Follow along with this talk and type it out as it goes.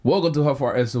Welcome to How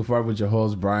Far is So Far with your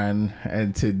host Brian.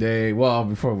 And today, well,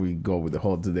 before we go with the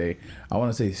whole today, I want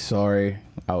to say sorry.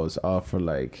 I was off for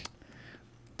like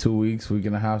 2 weeks, week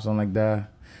and a half, something like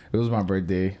that. It was my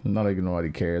birthday. Not like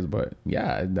nobody cares, but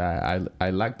yeah,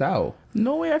 I lacked out.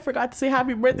 No way, I forgot to say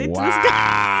happy birthday to this guy.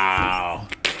 Wow.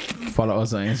 Follow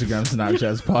us on Instagram,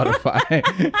 Snapchat,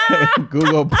 Spotify,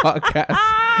 Google Podcasts.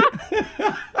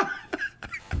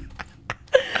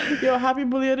 Yo, happy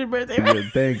belated birthday, Yeah,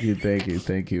 man. thank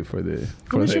you for the.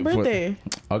 When was your birthday?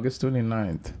 August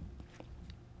 29th.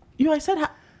 Yo, I said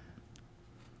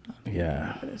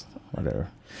Yeah, whatever.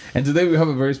 And today we have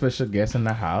a very special guest in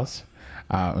the house.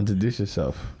 Introduce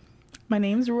yourself. my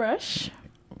name's Rush.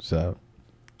 So,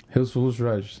 who's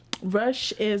Rush?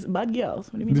 Rush is bad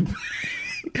girls. What do you mean?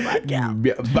 Bad gal.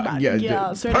 Bad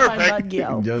girl. Certified bad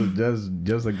girl.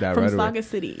 Just like that, From right Saga away.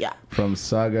 City, yeah. From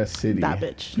Saga City. That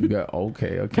bitch. You got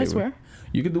okay. I swear.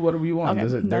 You can do whatever you want.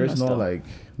 Okay, There's no, no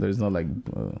like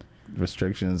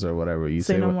restrictions or whatever. You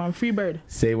Say say no what, more. I'm free bird.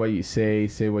 say what you say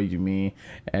what you mean,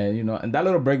 and and that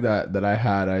little break that I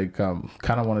had, I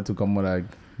kind of wanted to come with like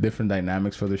different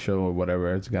dynamics for the show or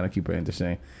whatever to kind of keep it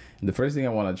interesting. And the first thing I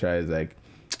want to try is like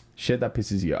shit that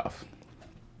pisses you off,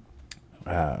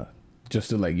 just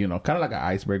to like kind of like an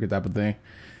icebreaker type of thing.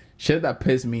 Shit that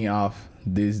pissed me off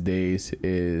these days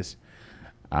is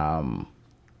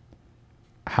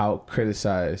how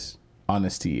criticized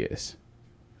honesty is.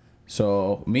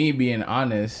 So me being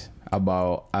honest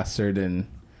about a certain,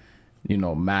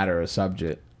 matter or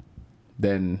subject,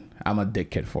 then I'm a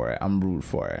dickhead for it. I'm rude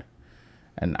for it.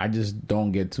 And I just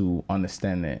don't get to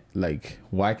understand it. Like,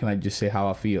 why can I just say how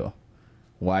I feel?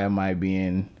 Why am I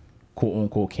being quote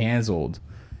unquote canceled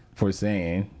for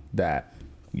saying that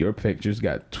your pictures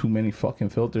got too many fucking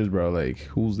filters, bro? Like,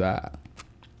 who's that?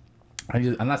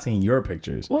 I'm not saying your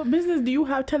pictures. What business do you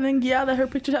have telling Gia that her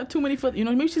pictures have too many foot?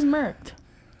 Maybe she's murked.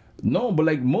 No, but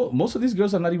like most of these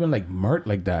girls are not even like murked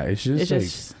like that. It's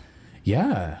just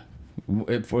yeah.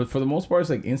 For the most part, it's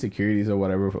like insecurities or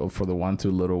whatever for the one,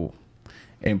 two little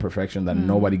imperfection that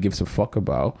nobody gives a fuck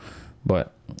about.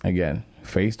 But again,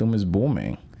 Facetune is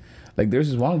booming. Like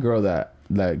there's this one girl that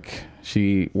like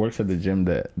she works at the gym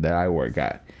that I work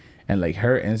at, and like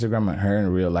her Instagram and her in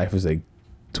real life is like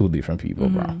two different people,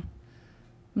 bro.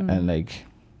 And like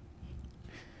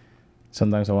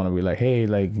sometimes I want to be like, hey,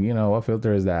 like what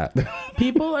filter is that?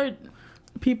 People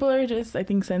are just, I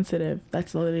think, sensitive.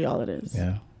 That's literally all it is.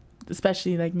 Yeah.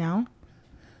 Especially like now,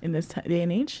 in this day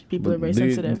and age, people are very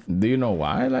sensitive. Do you know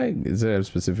why? Like, is there a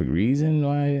specific reason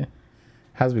why it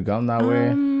has become that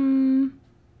way?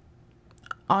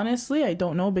 Honestly, I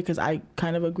don't know, because I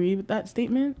kind of agree with that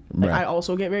statement. Like, Right. I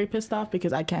also get very pissed off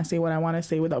because I can't say what I want to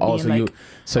say without being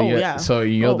So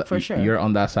you're for sure. you're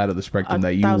on that side of the spectrum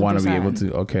that you want to be able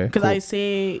to. Okay. Because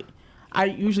Cool. I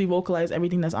usually vocalize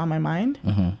everything that's on my mind,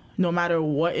 no matter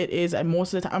what it is. And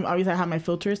most of the time, obviously, I have my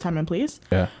filters, time and place.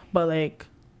 Yeah. But like,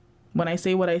 when I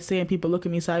say what I say and people look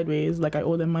at me sideways, like I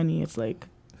owe them money, it's like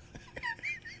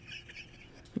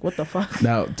what the fuck?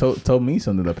 Now, tell me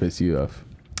something that pissed you off.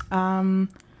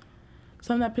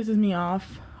 Something that pisses me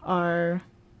off are,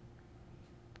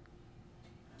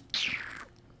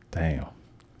 Damn.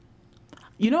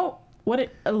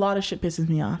 a lot of shit pisses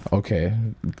me off. Okay.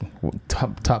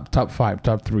 Top 5,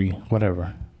 top 3,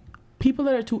 whatever. People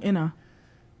that are too inner,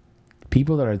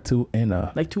 People that are too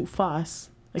inner. like too fast,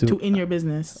 like Too- too in your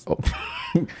business. Oh.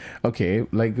 Okay,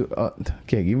 like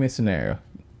okay, give me a scenario.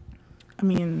 I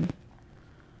mean,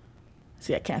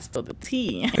 see, I can't spill the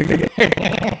tea.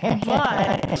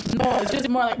 But no, it's just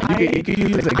more like You can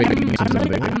use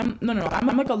like I'm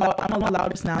a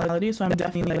loud personality, so I'm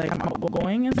definitely like I'm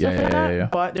outgoing and stuff Yeah, like that. yeah.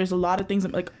 But there's a lot of things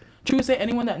like, true to say,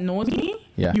 anyone that knows me,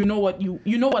 Yeah. you know what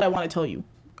I want to tell you.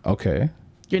 Okay.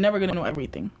 You're never gonna know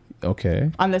everything Okay.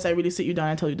 unless I really sit you down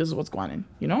and tell you this is what's going on.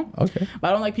 Okay. But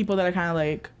I don't like people that are kind of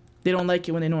like, they don't like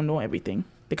it when they don't know everything.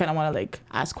 They kind of want to like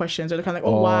ask questions, or they're kind of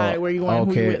like, why, where are you going,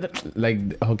 who you with? Like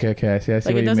okay, I see Like,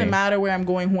 what it you doesn't mean. matter where I'm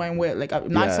going, who I'm with. Like, I'm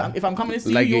not Yeah. if I'm coming to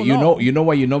see Like you, you know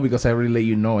why you know because I already let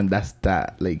you know, and that's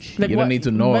that. Like you what- don't need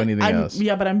to know but anything else.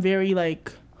 Yeah, but I'm very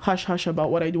like hush hush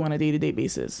about what I do on a day-to-day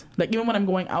basis. Like, even when I'm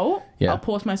going out, Yeah. I'll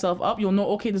post myself up. You'll know,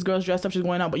 okay, this girl's dressed up, she's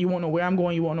going out, but you won't know where I'm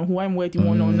going, you won't know who I'm with, you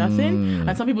won't know nothing.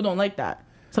 And some people don't like that.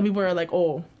 Some people are like,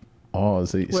 oh, Oh,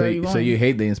 so Where are you so going? you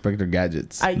hate the Inspector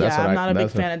Gadgets. I'm not a big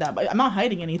fan of that. But I'm not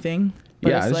hiding anything. But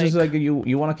Yeah, it's just like you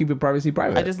want to keep your privacy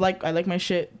private. I like my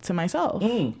shit to myself.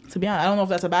 To be honest, I don't know if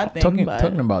that's a bad thing.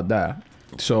 Talking about that.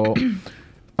 So,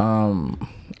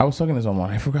 I was talking to someone.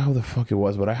 I forgot who the fuck it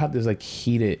was, but I had this like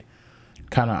heated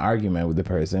kind of argument with the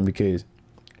person because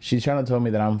she's trying to tell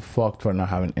me that I'm fucked for not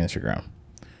having Instagram.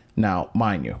 Now,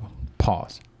 mind you,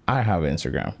 pause. I have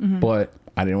Instagram, but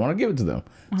I didn't want to give it to them.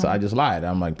 So I just lied.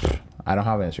 I'm like, I don't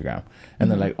have Instagram.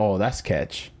 And they're like, oh, that's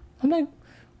sketch. I'm like,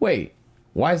 wait,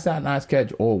 why is that not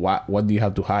sketch? Or what do you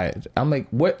have to hide? I'm like,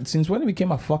 what? Since when it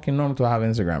became a fucking norm to have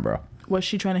Instagram, bro? Was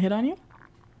she trying to hit on you?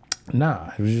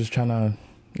 Nah, it was just trying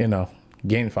to,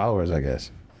 gain followers, I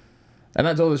guess. And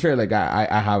I told her straight, like,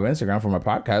 I have Instagram for my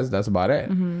podcast. That's about it.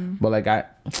 But like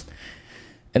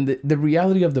and the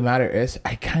reality of the matter is,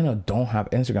 I kind of don't have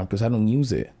Instagram because I don't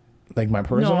use it. Like my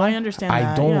personal, I understand. I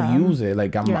that, don't use it.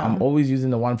 Like I'm always using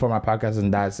the one for my podcast,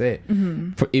 and that's it.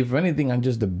 For if anything, I'm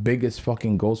just the biggest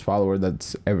fucking ghost follower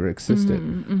that's ever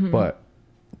existed. But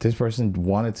this person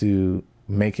wanted to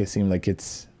make it seem like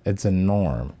it's a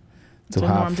norm to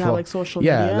have like social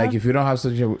media. Yeah, like if you don't have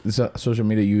social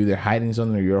media, you're either hiding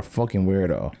something or you're a fucking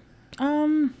weirdo.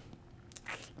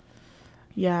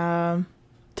 Yeah.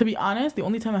 To be honest, the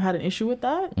only time I've had an issue with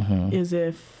that is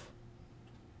if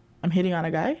I'm hitting on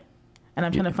a guy and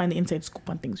I'm trying to find the inside scoop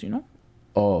on things,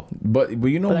 Oh, but like,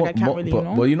 I can't really,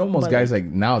 most but guys like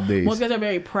nowadays. Most guys are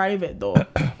very private though.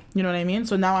 You know what I mean?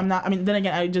 So now I'm not. I mean, then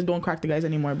again, I just don't crack the guys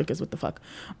anymore because what the fuck.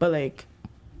 But like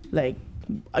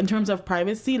in terms of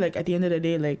privacy, like at the end of the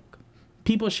day, like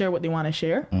people share what they want to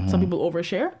share. Some people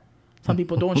overshare. Some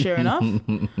people don't share enough,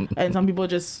 and some people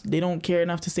they don't care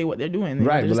enough to say what they're doing.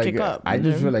 Right, they just but kick up. I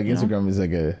just feel like Instagram is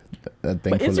like a thing.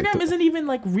 But Instagram isn't even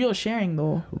like real sharing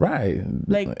though. Right.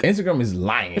 Like Instagram is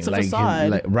lying. It's a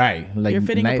facade. Right. Like you're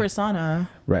fitting a persona.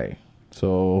 Right.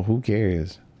 So who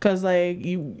cares? Cause like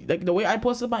the way I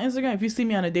post up on Instagram, if you see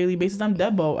me on a daily basis, I'm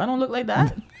Debo. I don't look like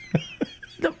that.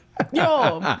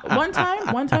 Yo, one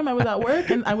time I was at work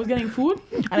and I was getting food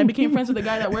and I became friends with the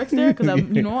guy that works there because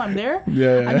I'm there.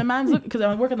 Yeah. And the man's because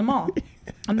I work at the mall.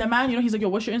 And the man, he's like, yo,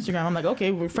 what's your Instagram? I'm like, okay,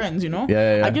 we're friends,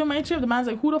 Yeah. I give him my Instagram. The man's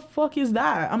like, who the fuck is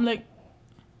that? I'm like,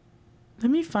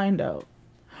 let me find out.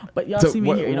 But y'all see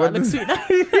me here, I look sweet.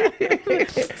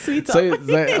 Sweet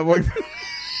talk.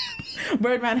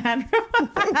 Birdman hand.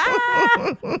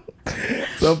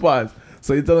 So pause.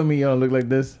 So you're telling me you don't look like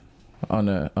this? On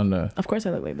the Of course I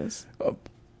look like this. Okay.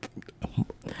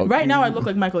 Right now I look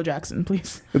like Michael Jackson,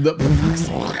 please.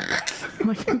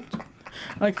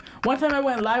 like one time I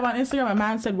went live on Instagram, a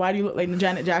man said, why do you look like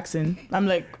Janet Jackson? I'm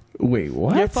like, wait,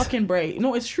 what? You're fucking bright.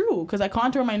 No, it's true, because I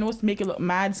contour my nose to make it look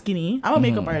mad skinny. I'm a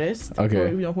makeup artist.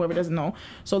 Okay. Whoever doesn't know.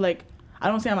 So like I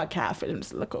don't say I'm a cat. I'm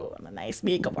just like, oh, I'm a nice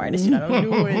makeup artist, what I'm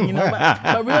doing,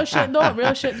 but real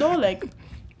shit though, like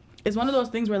it's one of those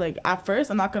things where, like, at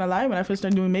first, I'm not gonna lie, when I first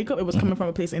started doing makeup, it was coming from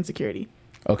a place of insecurity.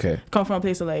 Okay. Coming from a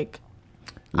place of like,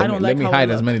 let me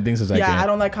hide as many things as I can. Yeah, I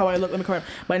don't like how I look. Let me cover.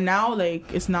 But now,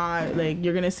 like, it's not like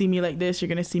you're gonna see me like this. You're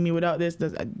gonna see me without this.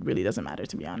 It really doesn't matter,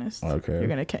 to be honest. Okay.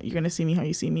 You're gonna see me how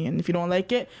you see me, and if you don't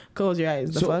like it, close your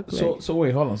eyes. So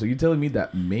wait, hold on. So you're telling me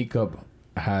that makeup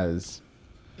has,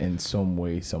 in some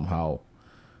way, somehow,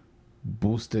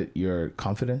 boosted your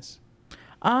confidence?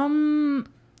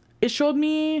 It showed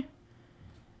me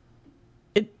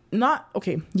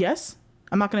yes,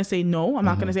 I'm not gonna say no, I'm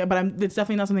not gonna say, but it's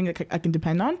definitely not something that I can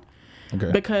depend on.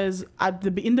 Okay. Because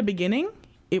in the beginning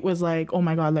it was like, oh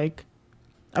my god, like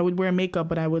I would wear makeup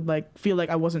but I would like feel like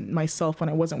I wasn't myself when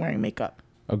I wasn't wearing makeup.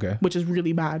 Okay. Which is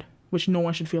really bad, which no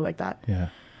one should feel like that. Yeah.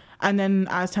 And then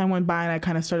as time went by and I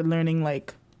kind of started learning,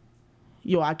 like,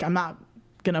 yo, I'm not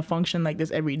gonna function like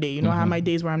this every day. I have my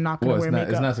days where I'm not gonna wear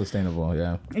makeup. It's not sustainable.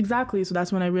 Yeah. Exactly. So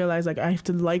that's when I realized, like, I have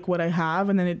to like what I have,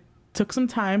 and then it took some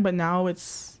time, but now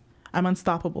I'm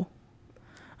unstoppable.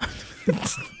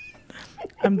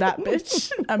 I'm that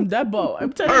bitch. I'm Debo.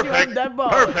 I'm telling you, I'm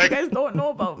Debo. You guys don't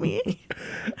know about me.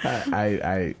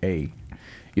 Hey,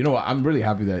 you know what? I'm really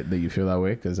happy that you feel that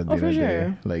way, because at the end of the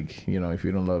day, like, if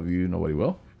you don't love you, nobody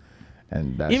will.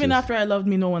 And that's even after I loved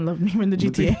me, no one loved me in the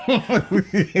GTA.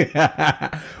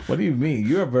 What do you mean?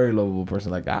 You're a very lovable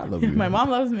person. Like, I love you. My mom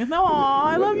loves me. No,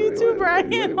 I love you too,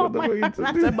 Brian. Oh my God,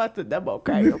 that's about to Debo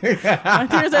cry. My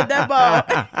tears are Debo.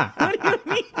 What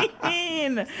do you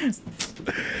mean?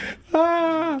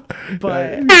 But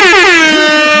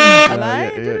I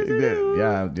lied.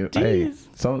 Yeah. Hey,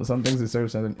 some things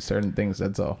deserve certain things.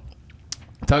 That's all.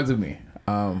 Talk to me.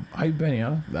 How you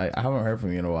been? I haven't heard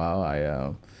from you in a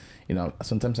while.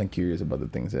 Sometimes I'm curious about the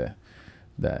things that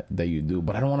you do,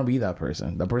 but I don't want to be that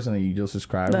person that you just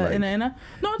described. No,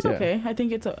 it's okay. I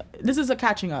think this is a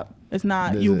catching up. It's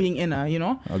not you being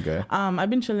Okay. I've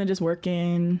been chilling, just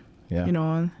working,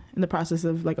 in the process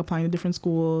of like applying to different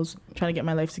schools, trying to get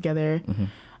my life together.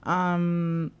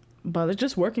 But it's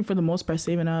just working for the most part,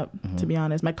 saving up, to be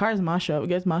honest. My car is mash up. It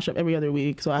gets mash up every other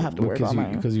week, so I have to work on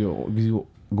mine. Because you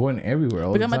going everywhere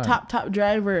all the time. Because I'm a top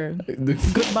driver. Good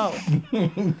boat.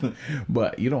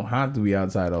 But you don't have to be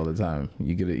outside all the time.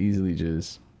 You could easily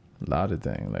just A lot of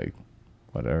things, like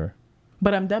whatever.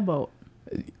 But I'm deadbolt.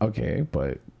 Okay,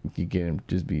 but you can't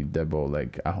just be deadbolt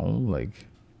like at home, like.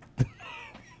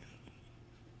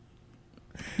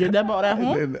 You're deadbolt at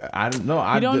home? I don't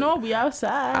know. You don't know? We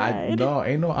outside. No,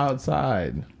 ain't no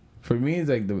outside. For me, it's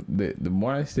like the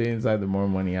more I stay inside, the more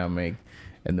money I make,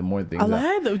 and the more things. A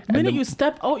lie. The minute you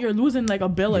step out, you're losing like a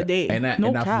bill a day. And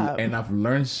I've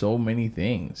learned so many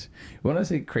things. When I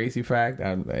say crazy fact,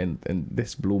 and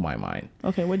this blew my mind.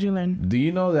 Okay, what'd you learn? Do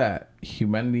you know that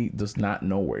humanity does not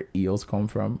know where eels come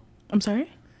from? I'm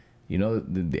sorry? You know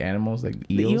the animals like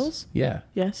eels? The eels? Yeah.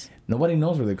 Yes. Nobody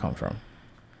knows where they come from.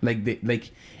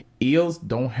 Like eels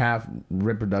don't have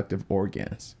reproductive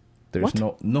organs. There's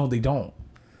What? no, they don't.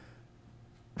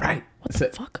 Right. What the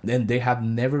fuck? Then they have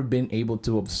never been able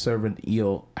to observe an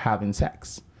eel having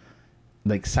sex.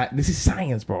 Like this is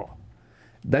science, bro.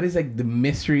 That is like the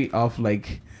mystery of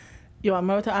like. Yo, I'm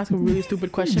about to ask a really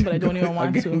stupid question, but I don't even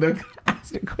want to. Look,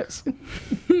 ask the question.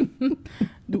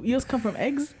 Do eels come from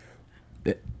eggs?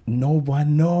 No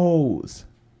one knows.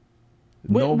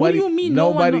 What do you mean?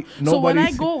 Nobody. So when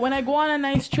I go on a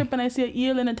nice trip and I see an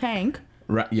eel in a tank,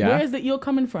 right? Yeah. Where is the eel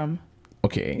coming from?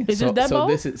 Okay. Is it Debo?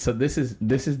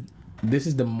 This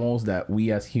is the most that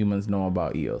we as humans know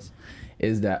about eels,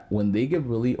 is that when they get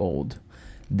really old,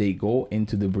 they go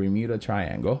into the Bermuda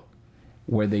Triangle,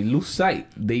 where they lose sight.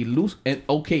 And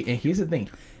here's the thing,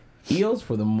 eels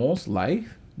for the most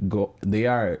life they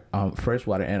are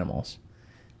freshwater animals.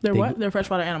 They're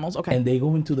freshwater animals. Okay. And they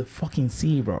go into the fucking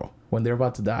sea, bro, when they're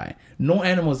about to die. No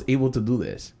animal is able to do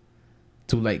this.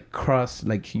 To like cross,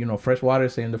 like, you know, fresh water,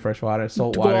 stay in the fresh water,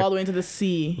 salt water, go all the way into the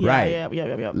sea. Yeah, right?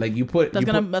 Yeah. Like that's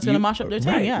gonna mash up their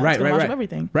tank. Right, It's gonna mash up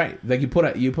everything. Right. Like you put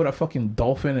a fucking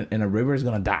dolphin in a river, it's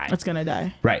gonna die. It's gonna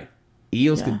die. Right.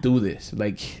 Eels could do this.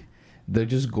 Like they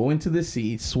just go into the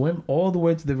sea, swim all the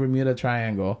way to the Bermuda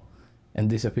Triangle, and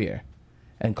disappear.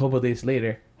 And a couple of days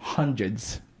later,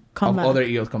 hundreds of other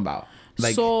eels come out.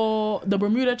 Like, so the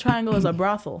Bermuda Triangle is a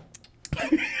brothel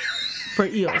for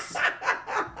eels.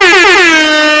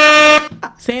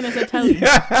 Saying it's a telly.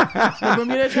 The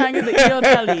Bermuda Triangle is the eel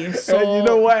telly. So you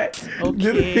know what?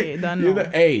 Okay,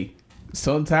 hey,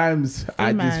 sometimes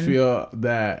I just feel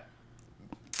that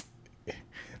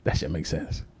shit makes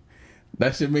sense.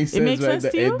 That shit makes sense. It makes sense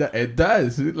to you? It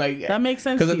does. Like that makes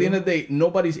sense. Because at the end of the day,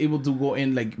 nobody's able to go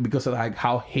in, like, because of like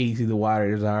how hazy the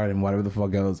waters are and whatever the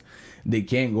fuck else. They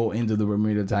can't go into the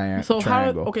Bermuda Triangle.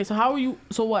 How are you?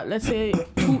 So what? Let's say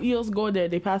 2 eels go there.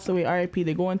 They pass away. R.I.P.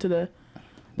 They go into the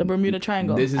Bermuda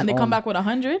Triangle, and they come back with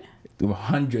 100.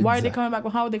 Hundreds. Why are they coming back?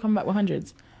 How are they coming back with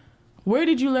hundreds? Where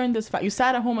did you learn this fact? You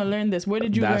sat at home and learned this. Where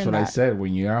did you learn that? That's what I said.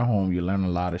 When you're at home, you learn a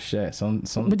lot of shit.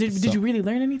 But did you really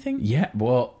learn anything? Yeah.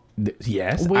 Well,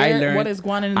 yes. I learned. What is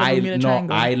going on in the Bermuda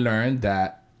Triangle? I learned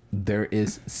that there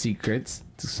is secrets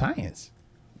to science.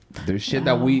 There's shit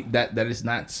that is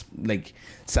not like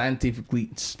scientifically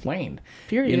explained.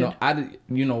 Period.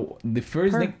 The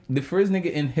first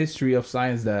nigga in history of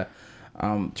science that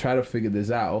tried to figure this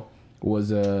out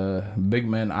was a big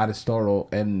man Aristotle,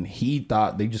 and he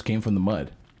thought they just came from the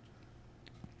mud.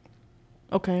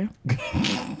 Okay.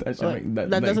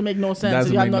 that doesn't make no sense.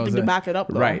 You have nothing to back it up,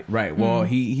 though. Right. Well,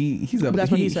 he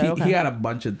had a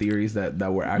bunch of theories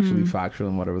that were actually factual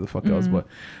and whatever the fuck else, but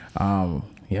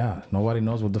yeah, nobody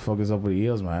knows what the fuck is up with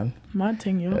eels, man. Mad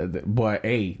thing, yo. But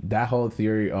hey, that whole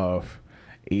theory of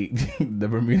the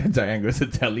Bermuda Triangle is a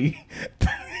telly.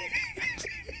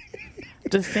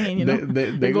 Just saying, you know,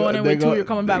 they're going in with 2, you're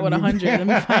coming back with 100. Let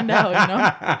me find out, you know.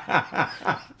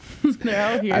 They're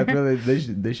out here. I feel like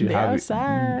they should have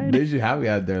outside. They should have me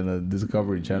out there on the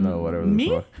Discovery Channel or whatever. Me?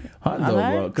 The fuck.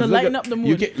 Bro. To lighten up the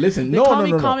mood.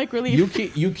 No. Comic relief.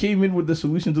 You came in with the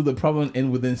solution to the problem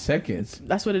and within seconds.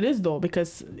 That's what it is, though,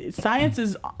 because science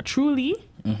is truly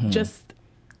just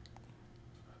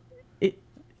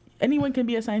anyone can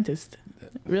be a scientist.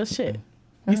 Real shit.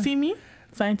 You see me?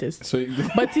 Scientist.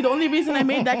 But see, the only reason I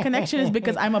made that connection is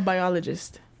because I'm a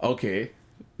biologist. Okay.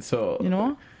 So, you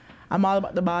know, I'm all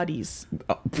about the bodies.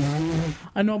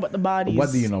 I know about the bodies.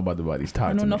 What do you know about the bodies?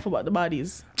 I know enough about the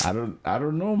bodies. I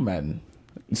don't know, man.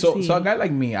 So a guy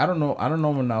like me, I don't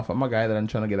know enough. I'm a guy that I'm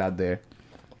trying to get out there.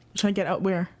 Trying to get out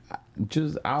where?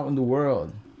 Just out in the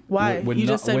world. Why? You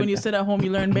just said when you sit at home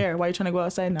you learn bear. Why are you trying to go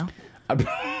outside now?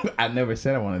 I never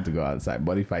said I wanted to go outside,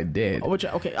 but if I did,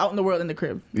 okay, out in the world in the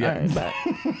crib. Yeah. All right,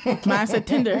 but man said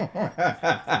Tinder.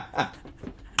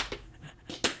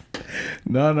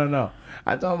 No.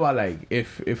 I'm talking about like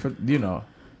if you know,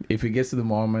 if it gets to the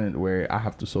moment where I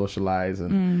have to socialize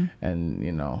and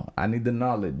you know I need the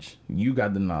knowledge. You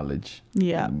got the knowledge.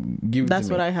 Yeah, that's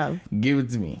what I have. Give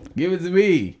it to me. Give it to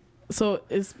me. So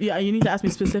you need to ask me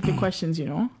specific questions. You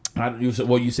know.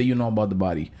 You say you know about the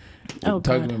body. Oh,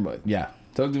 Talk God. to me about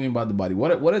Talk to me about the body.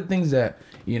 What are things that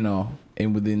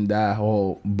and within that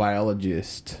whole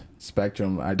biologist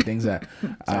spectrum are things that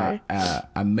Sorry.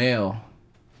 a male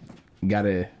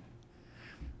gotta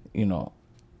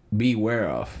be aware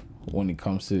of when it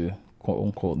comes to quote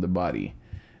unquote the body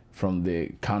from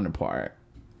the counterpart.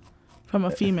 From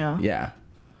a female. Yeah.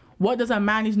 What does a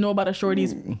man need to know about a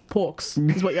shorty's pokes?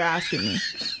 Is what you're asking me.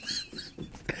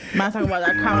 Man talking about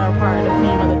that counterpart, the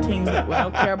female, the things that I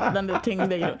don't care about, none of the things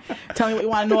that you tell me what you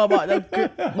want to know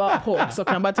about pokes.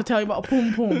 Okay, I'm about to tell you about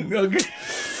poom poom.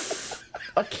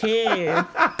 Okay.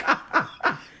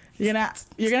 You're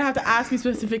gonna have to ask me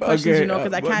specific questions,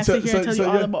 because I can't sit here and tell you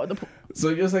all about the.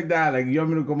 So just like that, like you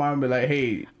want me to come out and be like,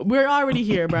 hey, we're already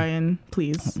here, Brian.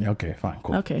 Please. Okay, fine,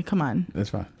 cool. Okay, come on.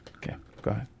 That's fine. Okay,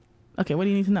 go ahead. Okay, what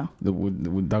do you need to know?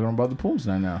 We're talking about the pools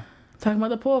now. Talking about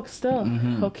the pokes still.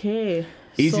 Mm-hmm. Okay.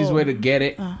 Easiest way to get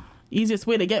it. Easiest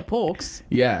way to get pokes.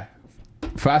 Yeah.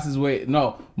 Fastest way.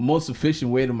 No, most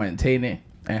efficient way to maintain it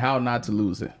and how not to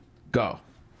lose it. Go.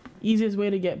 Easiest way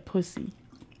to get pussy.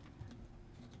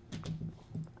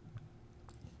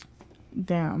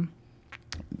 Damn.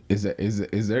 Is there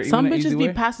even some an bitches easy be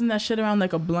way? passing that shit around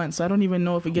like a blunt, so I don't even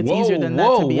know if it gets easier than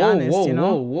that, to be honest.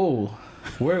 Whoa.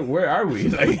 Where are we?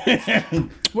 Like,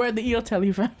 where the eel tell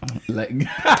you from? Like,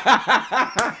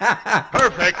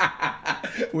 perfect.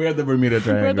 We're at the Bermuda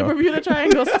Triangle. We're at the Bermuda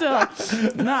Triangle still.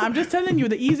 Nah, I'm just telling you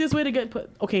the easiest way to get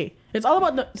okay. It's all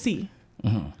about the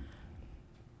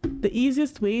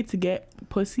easiest way to get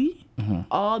pussy.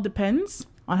 All depends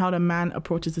on how the man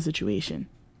approaches the situation.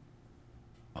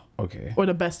 Okay. Or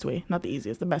the best way, not the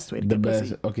easiest, the best way to get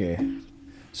pussy. Okay.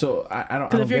 So I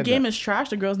don't. Because if your game is trash,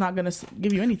 the girl's not gonna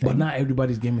give you anything. But not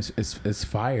everybody's game is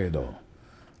fire though.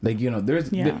 Like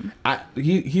there's. Yeah.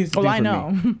 He's. Oh, I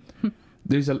know.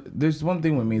 There's one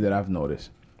thing with me that I've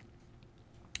noticed.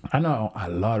 I know a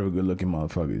lot of good looking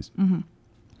motherfuckers.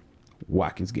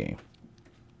 Whack his game.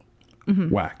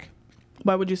 Whack.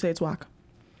 Why would you say it's whack?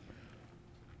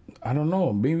 I don't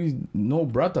know. Maybe no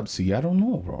brought up. See, I don't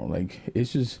know, bro. Like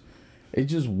it's just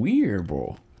weird,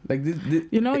 bro. Like this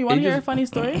you want to hear a funny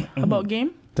story about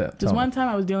game? There's one time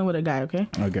I was dealing with a guy.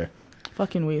 Okay.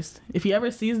 Fucking waste. If he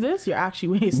ever sees this, you're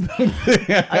actually waste.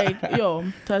 Like, so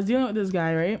I was dealing with this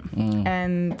guy, right?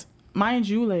 And mind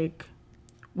you, like,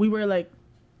 we were like,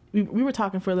 we were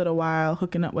talking for a little while,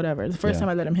 hooking up, whatever. The first time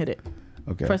I let him hit it.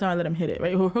 Okay. First time I let him hit it,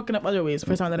 right? We were hooking up other ways.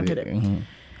 First time I let him hit it.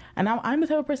 And now I'm the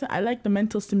type of person, I like the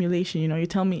mental stimulation. You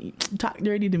tell me, talk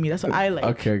dirty to me. That's what I like.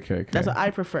 Okay. That's what I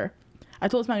prefer. I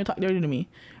told this man to talk dirty to me.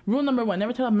 Rule number 1,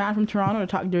 never tell a man from Toronto to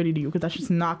talk dirty to you, because that's just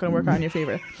not going to work out in your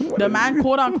favor. The man,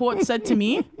 quote unquote, said to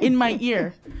me in my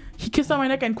ear, he kissed on my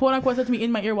neck and quote unquote said to me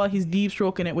in my ear while he's deep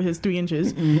stroking it with his 3 inches.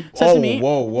 Said to me,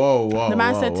 whoa. The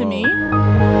man said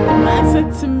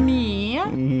to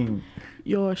me,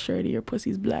 yo, Shirley, your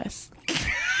pussy's blessed.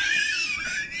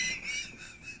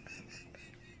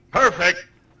 Perfect.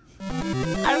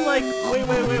 I'm like, wait.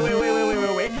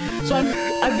 So I'm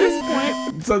at this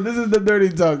point. So this is the dirty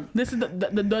talk. This is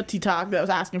the dirty talk that I was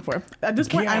asking for. At this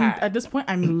point,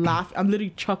 I'm laughing. I'm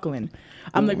literally chuckling.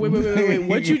 I'm like, wait.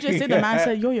 What you just said? The man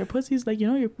said, yo, your pussy's like,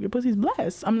 your pussy's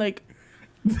blessed. I'm like,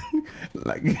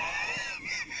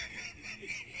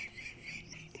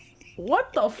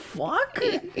 what the fuck?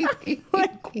 Like,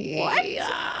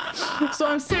 what? So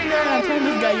I'm sitting there and I'm telling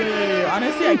this guy, yo.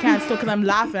 Honestly, I can't still because I'm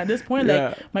laughing. At this point,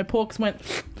 my pokes went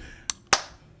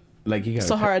like he got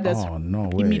so hard. That's no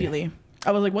way. Immediately.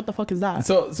 I was like, what the fuck is that?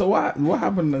 So what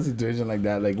happened in a situation like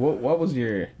that? Like what was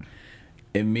your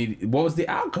immediate? What was the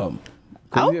outcome?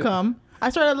 I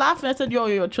started laughing. I said,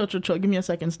 yo, chill. Give me a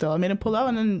second still. I made him pull out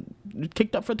and then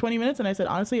kicked up for 20 minutes. And I said,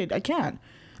 honestly, I can't.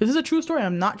 This is a true story.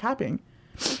 I'm not capping.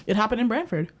 It happened in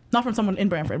Brantford. Not from someone in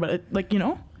Brantford, but it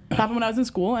happened when I was in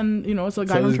school. And, it's a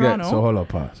guy from Toronto. So hold up,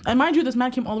 pause. And mind you, this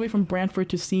man came all the way from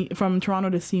Brantford from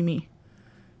Toronto to see me.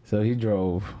 So he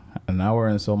drove an hour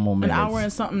and some more minutes. An hour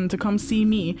and something to come see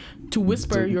me, to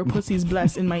whisper your pussy's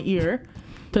blessed in my ear,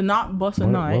 to not bust a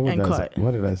nut and cut.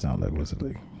 What did that sound like? Was it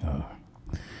like,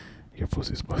 your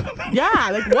pussy's blessed?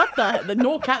 Yeah, like what the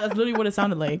no cat, that's literally what it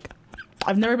sounded like.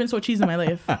 I've never been so cheesed in my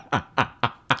life.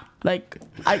 Like,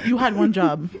 you had one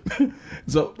job.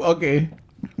 So, okay,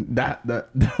 that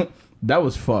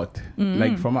was fucked.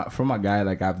 Like, from a guy,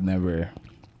 like, I've never...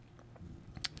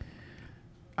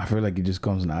 I feel like it just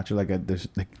comes natural. Like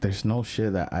there's no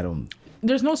shit that I don't.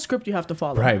 There's no script you have to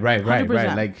follow. Right.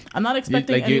 100%. Like I'm not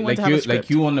expecting anyone to have a script. Like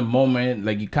you on the moment,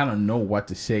 like you kind of know what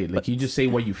to say. Like you just say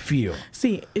what you feel.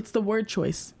 See, it's the word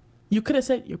choice. You could have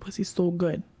said your pussy's so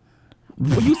good,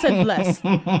 Well, you said bless.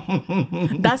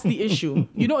 That's the issue.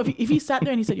 You know, if he sat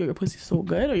there and he said, yo, your pussy's so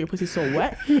good or your pussy's so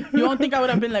wet, you don't think I would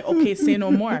have been like, okay, say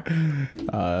no more.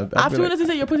 Afterwards, he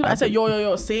said, your pussy, I said,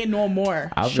 yo, say no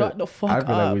more. Shut the fuck up. I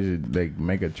feel like we should like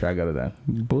make a track out of that.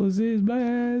 Pussy's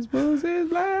blessed, pussy's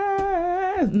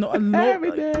blessed. No,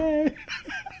 every day.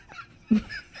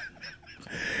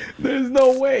 There's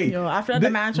no way. Yo, after that, the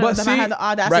man had the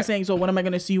audacity saying, so when am I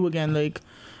going to see you again? Like,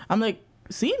 I'm like,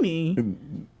 see me?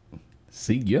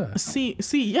 See ya. See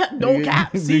ya. No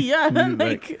cap. See ya.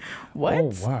 Like, what?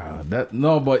 Oh,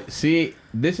 wow. But see,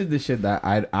 this is the shit that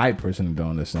I personally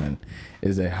don't understand.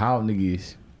 Is that how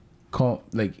niggas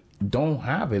don't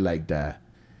have it like that.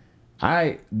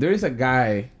 There's a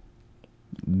guy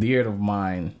dear of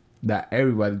mine that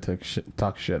everybody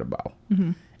talk shit about.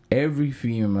 Mm-hmm. Every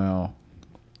female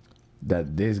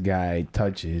that this guy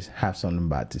touches have something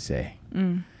bad to say.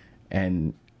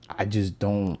 And I just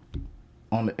don't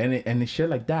and it's shit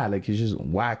like that. Like, it's just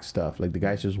whack stuff. Like, the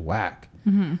guy's just whack.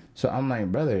 Mm-hmm. So I'm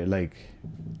like, brother, like,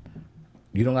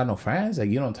 you don't got no friends? Like,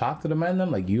 you don't talk to the men then?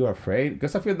 Like, you are afraid?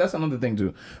 Because I feel that's another thing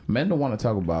too. Men don't want to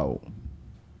talk about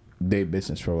their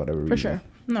business for whatever reason. For sure.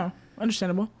 No,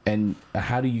 understandable. And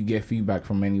how do you get feedback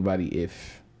from anybody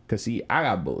because see, I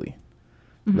got bullied.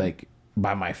 Mm-hmm. Like,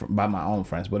 by my own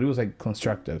friends, but it was like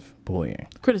constructive bullying.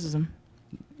 Criticism.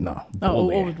 No,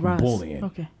 bullying. Bullying.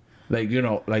 Okay. Like, you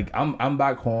know, like I'm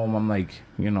back home. I'm like,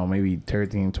 you know, maybe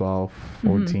 13, 12,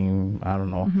 14, I don't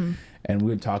know. Mm-hmm. And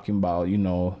we're talking about, you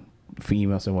know,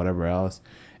 females and whatever else.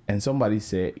 And somebody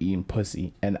said eating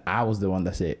pussy. And I was the one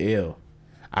that said, ew.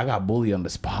 I got bullied on the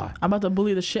spot. I'm about to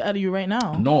bully the shit out of you right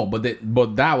now. No, but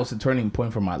that was a turning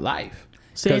point for my life.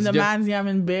 Saying the man's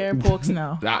yamming bare pokes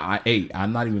now.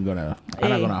 I'm not even gonna. I'm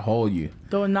not gonna hold you.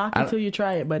 Don't knock until you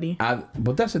try it, buddy.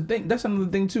 But that's the thing. That's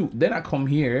another thing too. Then I come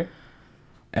here,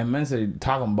 and men say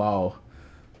talking about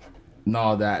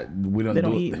no that we don't. They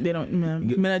don't eat. They don't.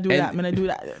 Men do that. Men do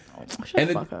that. Shut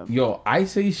the fuck up. Yo, I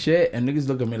say shit, and niggas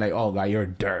look at me like, "Oh God, you're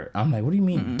dirt." I'm like, "What do you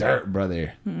mean dirt,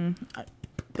 brother?"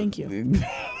 Thank you.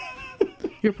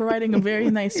 You're providing a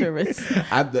very nice service.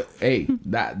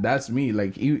 That's me.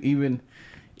 Like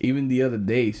even the other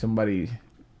day, somebody,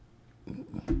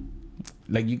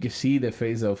 like, you can see the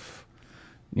face of,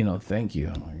 you know, thank you.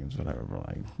 Like, it's whatever, bro.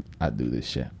 Like, I do this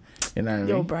shit. You know what I mean?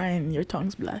 Yo, Brian, your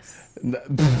tongue's blessed.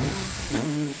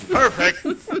 Perfect.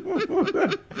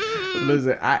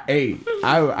 Listen,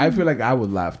 I feel like I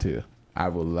would laugh too. I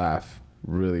would laugh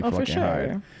really fucking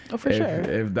hard. Oh, for sure.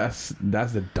 If that's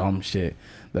the dumb shit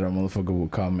that a motherfucker will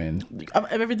come in. Of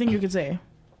everything you could say.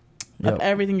 Of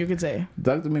everything you could say.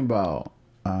 Talk to me about,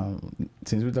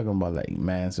 since we're talking about like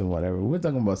mans and whatever, we're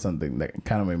talking about something that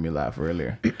kind of made me laugh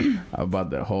earlier about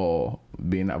the whole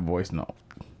being a voice note.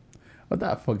 What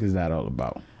the fuck is that all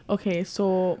about? Okay,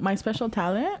 so my special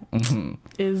talent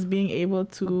is being able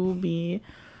to be...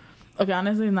 Okay,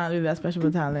 honestly, it's not really that special of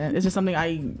a talent. It's just something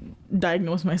I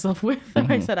diagnosed myself with.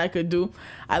 I said I could do.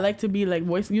 I like to be like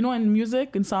voice... You know, in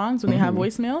music and songs, when they have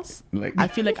voicemails, like, I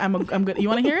feel like I'm good. You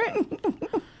want to hear it?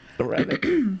 Right.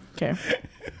 Okay.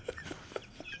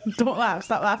 Don't laugh.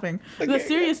 Stop laughing. Okay. It's a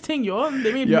serious thing, yo. I'm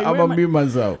gonna mute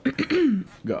myself.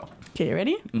 Go. Okay, you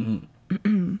ready?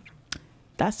 Mm-hmm.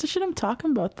 That's the shit I'm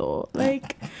talking about, though.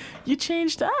 Like, you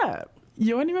changed up.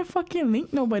 You don't even fucking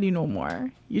link nobody no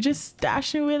more. You just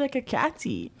stashing away like a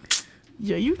catty.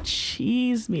 Yo, you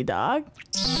cheese me, dog.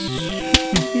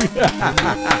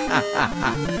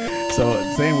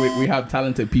 So saying we have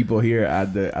talented people here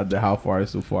at the How Far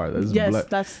So Far.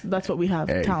 That's what we have.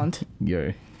 Hey, talent.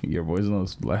 Your voice note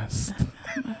is blessed.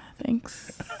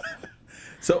 Thanks.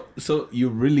 So you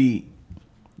really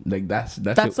like that's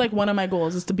like one of my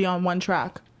goals is to be on one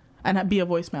track and be a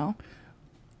voicemail.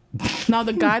 Now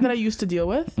the guy that I used to deal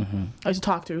with, I used to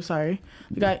talk to. Sorry,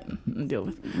 the guy deal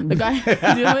with.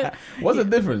 What's the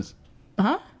difference?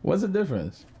 Huh? What's the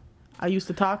difference? I used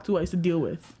to talk to. I used to deal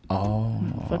with. Oh.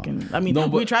 Fucking. I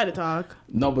mean, we try to talk.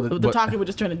 No, but the talking would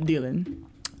just turn into dealing.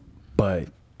 But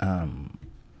I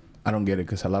don't get it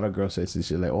because a lot of girls say this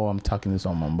shit like, "Oh, I'm talking to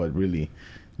someone," but really,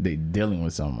 they dealing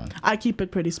with someone. I keep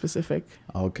it pretty specific.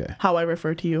 Okay. How I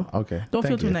refer to you. Okay. Don't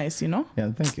feel too nice, you know?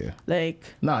 Yeah, thank you.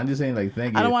 Like. No, I'm just saying like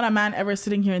thank you. I don't want a man ever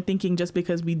sitting here and thinking just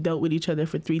because we dealt with each other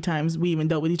for 3 times, we even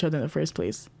dealt with each other in the first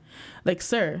place. Like,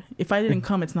 sir, if I didn't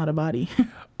come, it's not a body.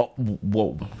 Oh,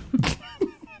 whoa.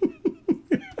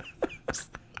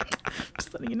 Just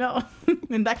letting you know.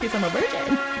 In that case, I'm a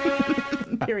virgin.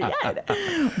 Period.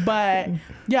 But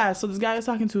yeah, so this guy I was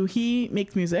talking to, he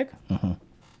makes music.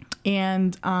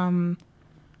 And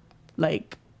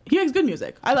like he makes good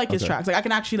music. I like his tracks. Like I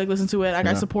can actually like listen to it. Like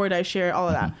I support, I share all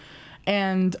of that.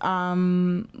 And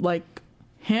like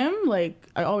him, like,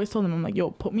 I always told him, I'm like,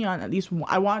 yo, put me on at least one,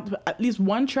 I want at least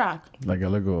one track, Like a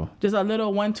little. just a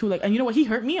little 1-2, like, and you know what, he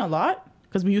hurt me a lot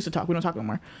because we used to talk, we don't talk no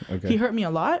more. Okay. He hurt me a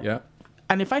lot. Yeah.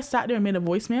 And if I sat there and made a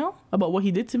voicemail about what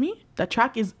he did to me, that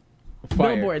track is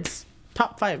Fire. Billboard's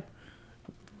top 5.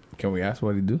 Can we ask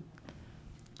what he do?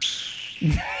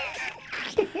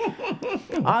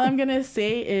 All I'm gonna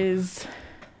say is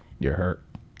You're hurt.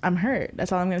 I'm hurt.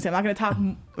 That's all I'm gonna say. I'm not gonna talk.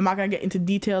 I'm not gonna get into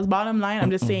details. Bottom line, I'm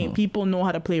just saying people know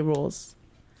how to play roles.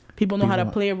 People know how to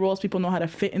play roles. People know how to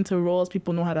fit into roles.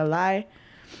 People know how to lie.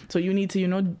 So you need to, you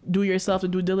know, do yourself the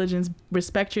due diligence,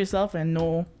 respect yourself, and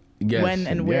know when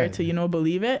and where to, you know,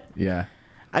 believe it. Yeah.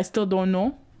 I still don't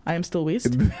know. I am still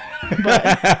waste.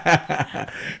 But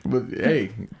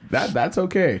hey, that's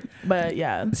okay. But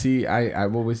yeah, See,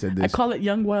 I've always said I this. call it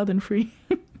young, wild, and free.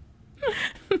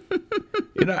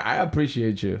 You know, I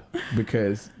appreciate you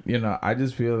because, you know, I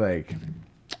just feel like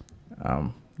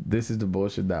this is the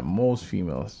bullshit that most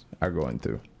females are going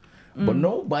through. But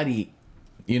nobody,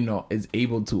 you know, is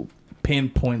able to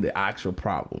pinpoint the actual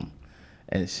problem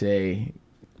and say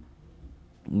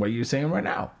what you're saying right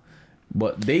now.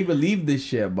 But they believe this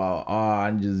shit about, oh,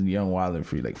 I'm just young, wild, and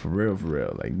free. Like, for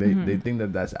real. Like, they think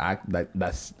that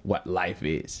that's what life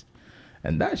is.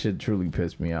 And that shit truly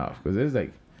pissed me off. Because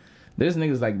there's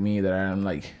niggas like me that I'm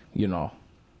like, you know,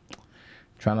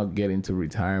 trying to get into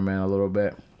retirement a little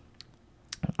bit.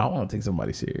 I want to take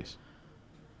somebody serious.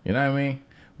 You know what I mean?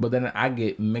 But then I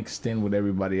get mixed in with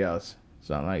everybody else.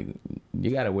 So I'm like,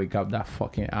 you got to wake up that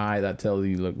fucking eye that tells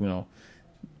you, look, you know,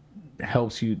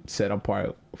 helps you set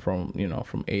apart from, you know,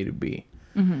 from A to B.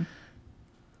 And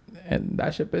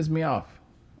that shit pissed me off.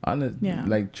 Yeah.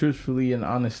 Like, truthfully and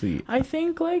honestly. I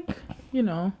think, like, you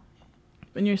know,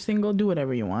 when you're single, do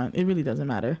whatever you want. It really doesn't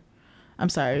matter. I'm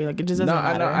sorry, like, it just doesn't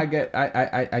matter.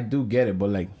 I do get it, but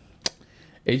like,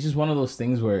 it's just one of those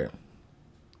things where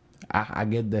I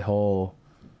get the whole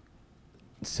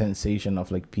sensation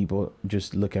of like people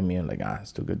just look at me and like,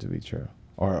 it's too good to be true,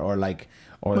 or like,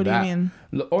 or what that, do you mean?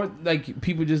 or like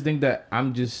people just think that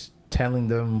I'm just telling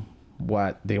them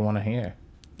what they want to hear.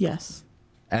 Yes.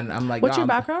 And I'm like, what's your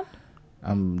background?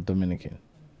 I'm Dominican.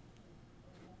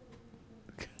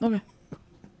 Okay.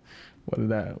 What is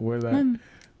that? Where's that?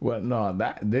 What? No,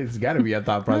 there's got to be a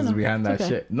thought process behind that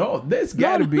shit. No, there's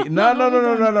got to be.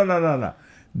 No.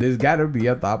 There's got to be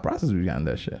a thought process behind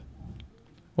that shit.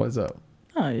 What's up?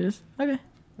 Oh, you just okay.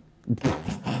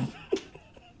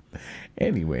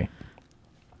 Anyway,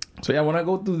 so yeah, when I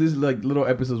go through these like little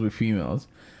episodes with females,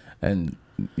 and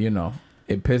you know,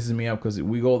 it pisses me off because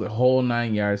we go the whole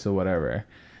 9 yards or whatever,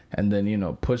 and then you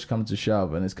know, push comes to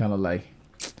shove, and it's kind of like,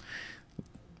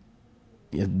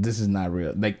 yeah, this is not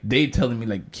real. Like, they telling me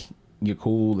like, you're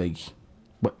cool, like,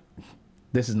 but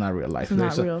this is not real life.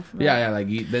 It's not real. Yeah, like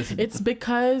this. It's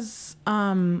because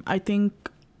I think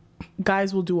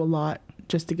guys will do a lot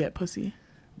just to get pussy.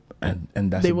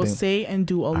 And that's they will say and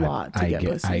do a lot to get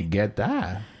pussy. I get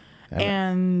that.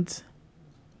 And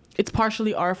it's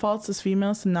partially our faults as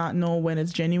females to not know when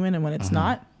it's genuine and when it's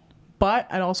not. But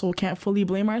I also can't fully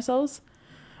blame ourselves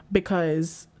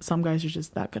because some guys are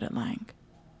just that good at lying.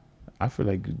 I feel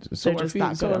like they're just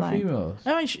that good at lying. Females.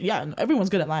 I mean, yeah, everyone's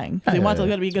good at lying. If they want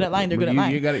to be good at lying, they're good at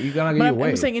lying. You gotta get your way.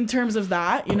 I'm saying in terms of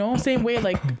that, you know, same way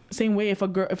if a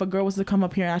girl was to come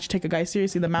up here and actually take a guy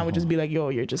seriously, the man would just be like, yo,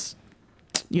 you're just,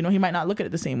 you know, he might not look at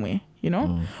it the same way, you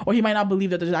know, or he might not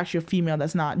believe that there's actually a female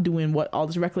that's not doing what all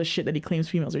this reckless shit that he claims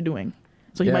females are doing.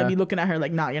 So he might be looking at her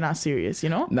like, nah, you're not serious, you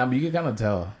know. Nah, but you can kind of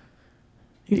tell.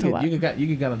 You can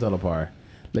kind of tell apart.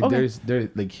 Like there's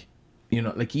like, you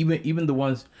know, like even the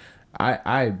ones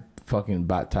I fucking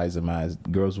baptize them as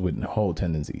girls with hoe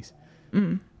tendencies.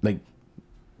 Like,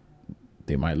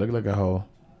 they might look like a hoe,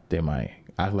 they might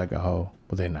act like a hoe,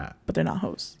 but they're not. But they're not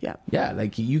hoes. Yeah. Yeah,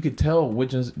 like you could tell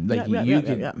which ones. Like you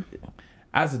could.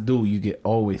 As a dude, you could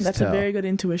always tell. That's a very good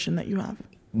intuition that you have.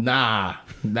 Nah.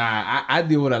 I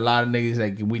deal with a lot of niggas.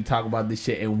 Like, we talk about this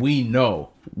shit and we know.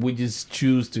 We just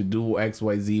choose to do X,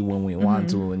 Y, Z when we want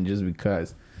to, and just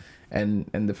because. And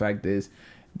the fact is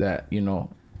that, you know,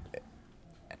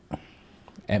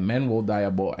 and men will die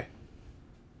a boy.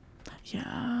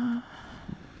 Yeah.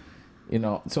 You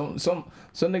know, some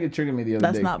nigga triggered me the other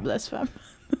day. That's not blessed, fam.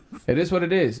 It is what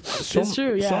it is. It's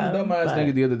true, yeah. Some dumbass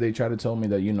nigga the other day tried to tell me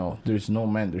that, you know, there's no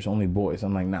men, there's only boys.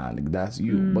 I'm like, nah, nigga, that's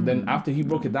you. But then after he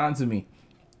broke it down to me,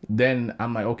 then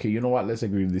I'm like, okay, you know what? Let's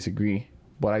agree to disagree.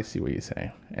 But I see what you're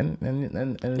saying. And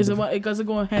is it what it does it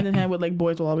go hand in hand with like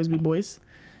boys will always be boys?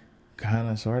 Kind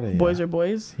of, sort of. Boys are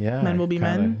boys. Yeah. Men will be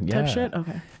men. Type shit.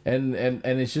 Okay. And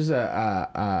it's just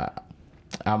a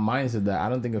mindset that I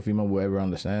don't think a female will ever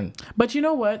understand. But you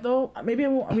know what though? Maybe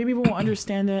we won't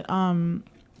understand it.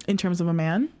 in terms of a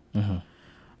man,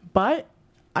 but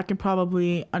I can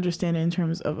probably understand it in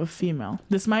terms of a female.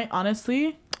 This might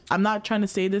honestly, I'm not trying to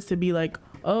say this to be like,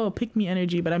 oh, pick me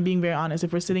energy, but I'm being very honest.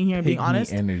 If we're sitting here and being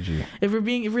honest, energy. if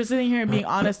we're sitting here and being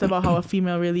honest about how a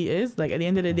female really is, like at the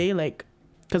end of the day, like,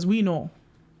 because we know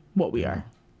what we are.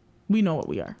 We know what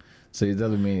we are. So it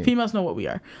doesn't mean females know what we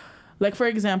are. Like, for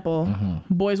example,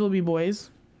 boys will be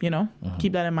boys, you know,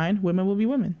 keep that in mind. Women will be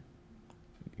women.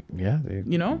 Yeah.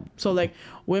 You know? So, like,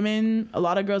 women, a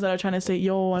lot of girls that are trying to say,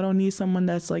 yo, I don't need someone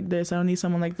that's like this. I don't need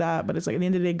someone like that. But it's like, at the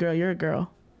end of the day, girl, you're a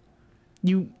girl.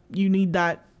 You need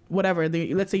that, whatever.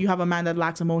 Let's say you have a man that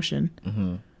lacks emotion.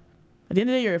 At the end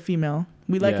of the day, you're a female.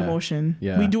 We like emotion.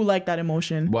 Yeah. We do like that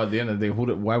emotion. But at the end of the day,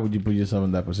 why would you put yourself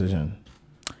in that position?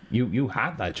 You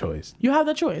had that choice. You have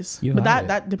that choice. But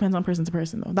that depends on person to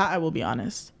person, though. That I will be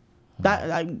honest.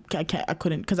 That I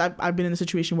couldn't, because I've been in a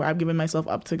situation where I've given myself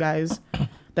up to guys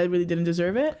that really didn't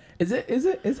deserve it. Is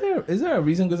there a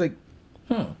reason? Because like,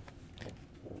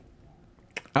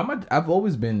 I've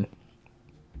always been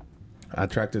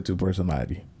attracted to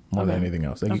personality more than anything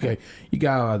else. Like, you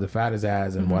got the fattest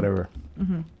ass and whatever.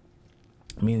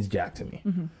 Means jack to me.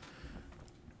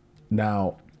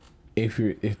 Now,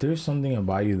 if there's something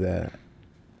about you that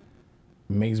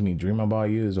makes me dream about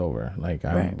you, is over. Like,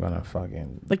 I'm gonna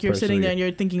fucking, like, you're sitting there and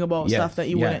you're thinking about stuff that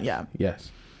you wouldn't.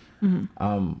 Yes.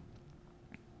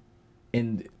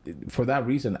 And for that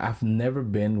reason, I've never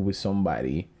been with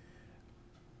somebody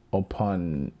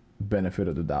upon benefit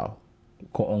of the doubt,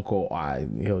 quote unquote,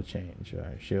 he'll change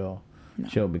or she'll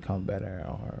become better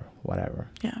or whatever.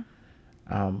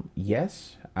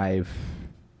 Yes, I've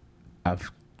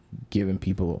given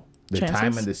people the chances?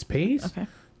 time and the space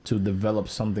to develop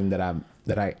something that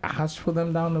I asked for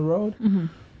them down the road.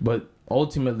 But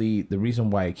ultimately, the reason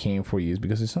why I came for you is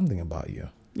because there's something about you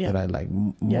that I like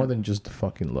more than just the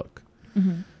fucking look.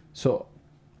 So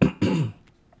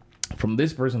from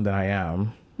this person that I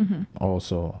am,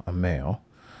 also a male,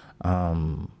 I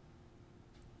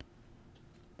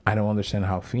don't understand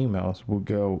how females will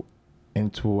go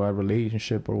into a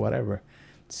relationship or whatever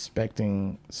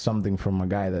expecting something from a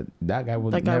guy that guy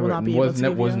was never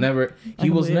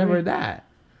that.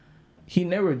 He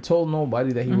never told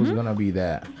nobody that he was gonna be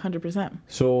that. 100%.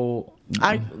 So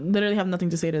I literally have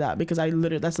nothing to say to that, because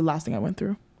that's the last thing I went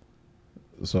through.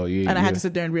 So I had to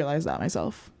sit there and realize that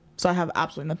myself. So I have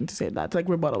absolutely nothing to say to that. To like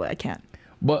rebuttal it, I can't.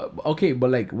 But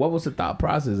like, what was the thought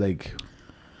process like?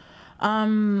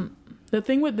 The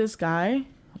thing with this guy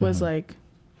was like,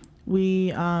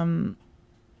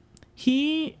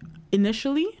 he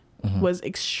initially was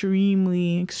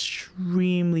extremely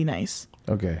nice.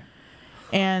 Okay.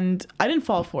 And I didn't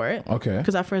fall for it. Okay.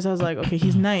 Because at first I was like, okay,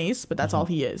 he's nice, but that's all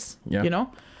he is. Yeah. You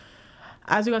know?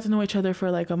 As we got to know each other for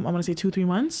like, I'm going to say 2-3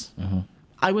 months,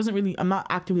 I'm not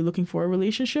actively looking for a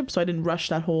relationship, so I didn't rush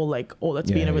that whole like, oh, let's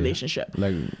be in a relationship.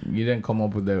 Like, you didn't come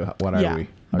up with the what are we? Okay.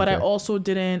 But I also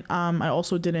didn't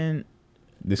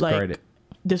discard it.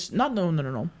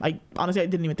 No. I honestly, I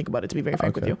didn't even think about it, to be very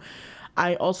frank with you.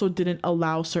 I also didn't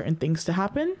allow certain things to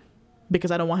happen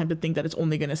because I don't want him to think that it's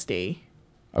only gonna stay.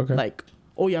 Okay. Like,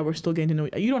 oh yeah, we're still getting to know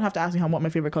you. You don't have to ask me what my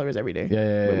favorite color is every day.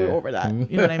 Yeah. We're over that.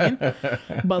 You know what I mean?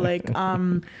 But like,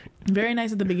 very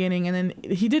nice at the beginning, and then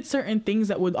he did certain things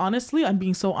that would, honestly, I'm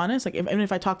being so honest, like even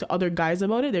if I talk to other guys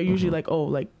about it, they're usually like, oh,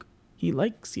 like he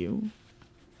likes you,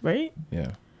 right?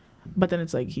 Yeah. But then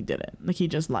it's like he didn't. Like, he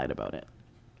just lied about it.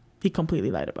 He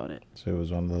completely lied about it. So it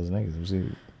was one of those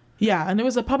niggas. Yeah, and it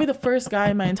was probably the first guy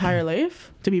in my entire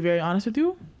life, to be very honest with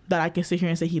you, that I can sit here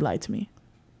and say he lied to me.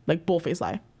 Like, bull-faced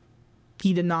lie.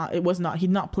 He did not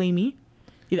play me.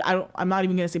 I'm not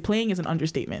even going to say playing is an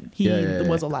understatement. He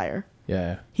was a liar.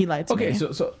 Yeah. He lied to me.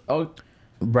 Okay,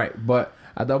 right. But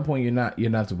at that point, you're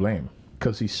not to blame,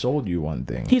 because he sold you one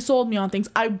thing. He sold me on things.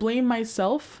 I blame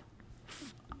myself.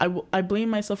 I blame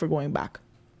myself for going back.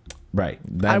 Right.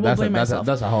 Blame myself.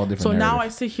 That's a whole different So narrative. now I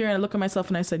sit here and I look at myself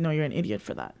and I said, no, you're an idiot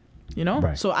for that. You know?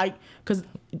 Right. So because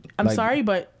I'm sorry,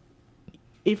 but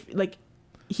if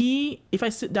I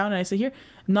sit down and I sit here,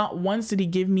 not once did he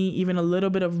give me even a little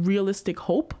bit of realistic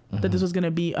hope that this was going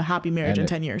to be a happy marriage in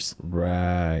 10 years.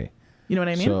 Right. You know what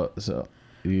I mean? So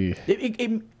yeah.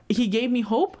 He gave me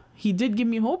hope. He did give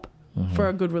me hope for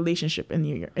a good relationship in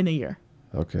a year.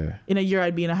 Okay. In a year,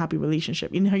 I'd be in a happy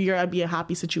relationship. In a year, I'd be a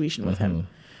happy situation with him.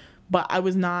 But I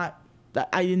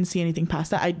didn't see anything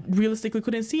past that. I realistically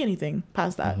couldn't see anything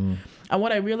past that. And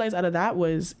what I realized out of that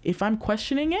was, if I'm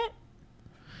questioning it,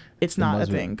 it's not a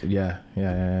thing. Yeah.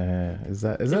 Is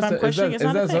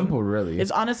that simple, really?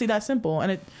 It's honestly that simple.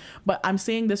 But I'm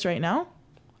saying this right now,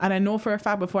 and I know for a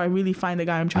fact, before I really find the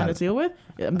guy I'm trying to deal with,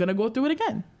 I'm gonna go through it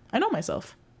again. I know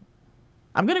myself.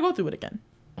 I'm gonna go through it again.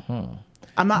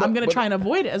 I'm gonna try and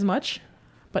avoid it as much,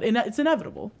 but it's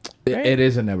inevitable. Right? It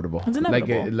is inevitable. It's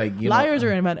inevitable. Like liars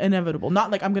are inevitable.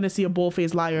 Not like I'm gonna see a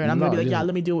bull-faced liar and I'm gonna be like, yeah,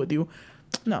 let me deal with you.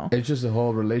 No. It's just a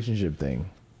whole relationship thing.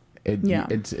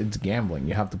 It's gambling.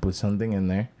 You have to put something in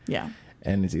there. Yeah.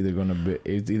 And it's either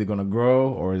gonna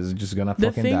grow or is it just gonna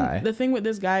fucking die. The thing with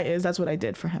this guy is that's what I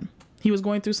did for him. He was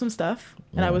going through some stuff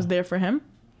and I was there for him.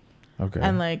 Okay.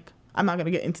 And like, I'm not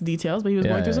gonna get into details, but he was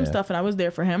going through some stuff and I was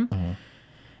there for him. Mm-hmm.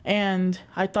 And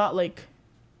I thought like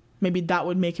maybe that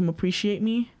would make him appreciate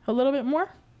me a little bit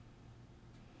more.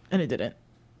 And it didn't.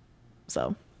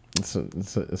 So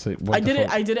I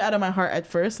did it out of my heart at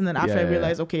first, and then after I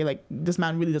realized, okay, like this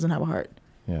man really doesn't have a heart.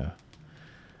 Yeah.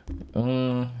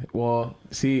 Well,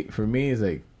 see, for me, it's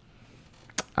like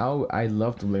I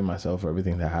love to blame myself for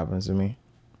everything that happens to me.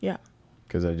 Yeah.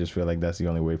 Because I just feel like that's the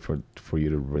only way for you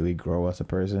to really grow as a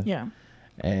person. Yeah.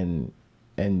 And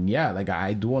yeah, like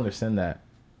I do understand that.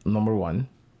 Number one,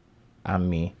 I'm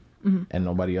me, and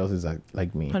nobody else is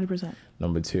like me. 100%.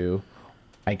 Number two,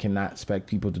 I cannot expect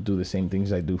people to do the same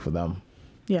things I do for them.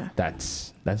 Yeah.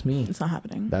 That's me. It's not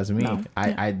happening. That's me. No.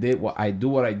 I do what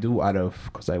I do out of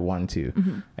because I want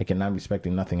to. I cannot be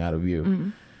expecting nothing out of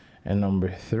you. And number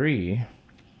three,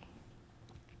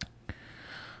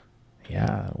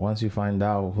 yeah, once you find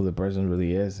out who the person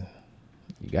really is,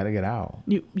 you gotta get out.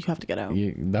 You have to get out.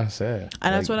 That's it.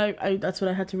 And that's what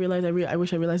I had to realize. I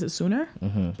wish I realized it sooner.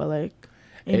 But like,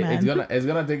 it's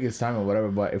gonna take its time or whatever.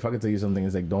 But if I could tell you something,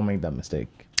 it's like don't make that mistake.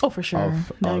 Oh, for sure.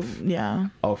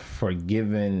 Of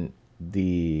forgiving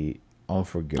the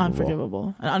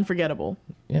unforgivable and unforgettable.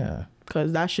 Yeah.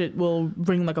 Because that shit will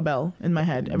ring like a bell in my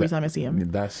head every time I see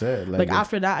him. That's it. Like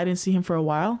after that, I didn't see him for a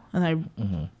while, and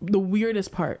the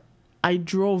weirdest part, I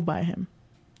drove by him.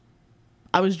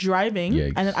 I was driving,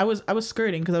 and then I was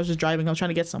skirting because I was just driving. I was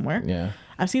trying to get somewhere. Yeah.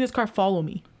 I've seen this car follow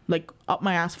me, like up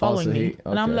my ass, following me,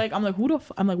 and I'm like,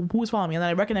 who's following me? And then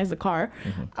I recognized the car,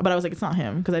 but I was like, it's not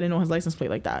him because I didn't know his license plate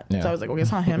like that. Yeah. So I was like, okay,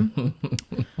 it's not him.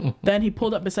 Then he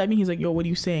pulled up beside me. He's like, yo, what are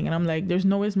you saying? And I'm like, there's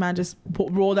no way this man just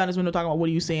rolled down his window talking about what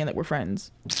are you saying, like we're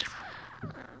friends.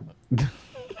 And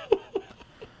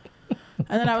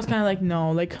then I was kind of like,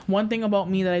 no, like one thing about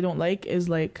me that I don't like is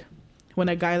like when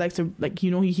a guy likes to, like,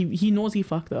 you know, he knows he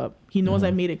fucked up. He knows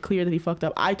I made it clear that he fucked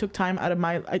up. I took time out of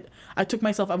I took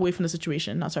myself away from the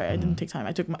situation. Not sorry, I didn't take time.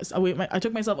 I took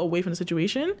myself away from the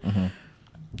situation.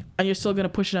 And you're still gonna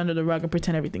push it under the rug and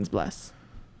pretend everything's blessed.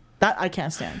 That I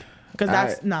can't stand. Because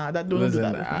don't do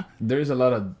that with me. There's a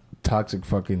lot of toxic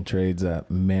fucking traits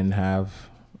that men have.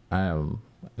 Let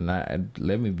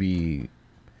me be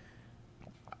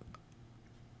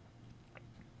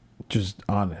just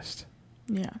honest.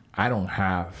 Yeah. I don't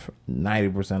have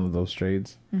 90% of those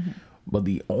traits, but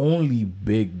the only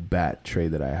big bad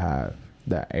trait that I have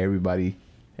that every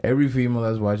female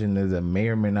that's watching this that may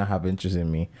or may not have interest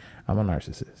in me, I'm a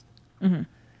narcissist.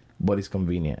 But it's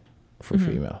convenient for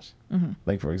females.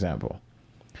 Like, for example,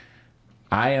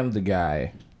 I am the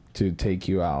guy to take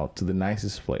you out to the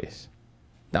nicest place.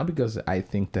 Not because I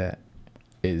think that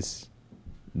is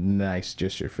nice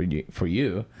gesture for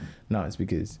you. No, it's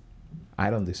because I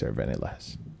don't deserve any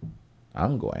less.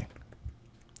 I'm going.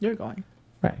 You're going.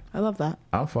 Right. I love that.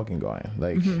 I'm fucking going.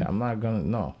 Like, I'm not gonna,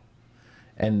 no.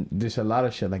 And there's a lot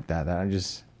of shit like that I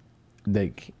just,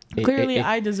 like. Clearly,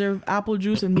 I deserve apple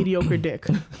juice and mediocre dick.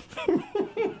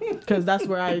 Because that's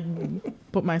where I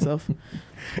put myself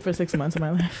for 6 months of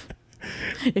my life.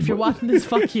 If you're watching this,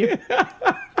 fuck you.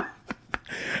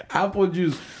 Apple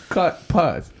juice, cut,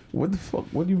 pus. What the fuck?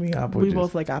 What do you mean apple juice? We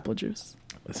both like apple juice.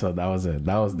 So that was it.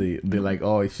 That was the like,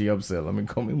 oh, is she upset? Let me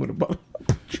come in with a bottle of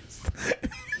apple juice.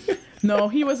 No,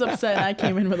 he was upset and I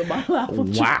came in with a bottle of apple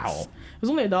juice. Wow. It was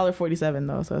only $1.47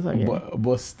 though, so it's like, yeah.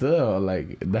 But still,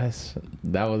 like,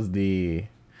 that was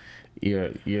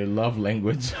your love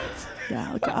language.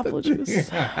 Yeah, like apple juice.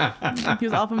 He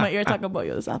was off in my ear talking about,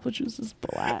 yo, this apple juice is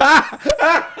black.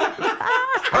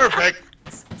 Perfect.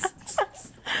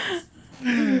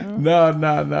 No.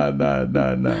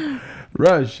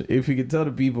 Rush, if you could tell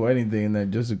the people anything,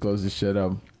 then just to close this shit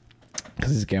up,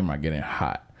 because this camera getting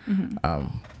hot,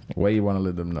 what do you want to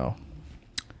let them know?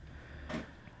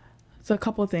 So a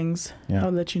couple of things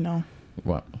I'll let you know.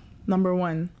 What? Number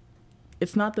one,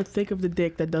 it's not the thick of the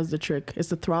dick that does the trick. It's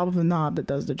the throb of the knob that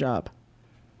does the job.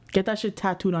 Get that shit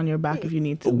tattooed on your back if you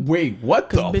need to. Wait, what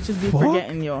the fuck? Bitches be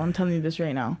forgetting, yo. I'm telling you this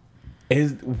right now.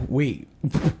 Wait.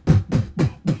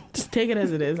 Just take it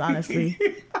as it is, honestly.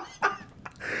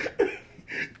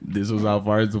 This was how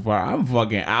far so far. I'm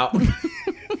fucking out.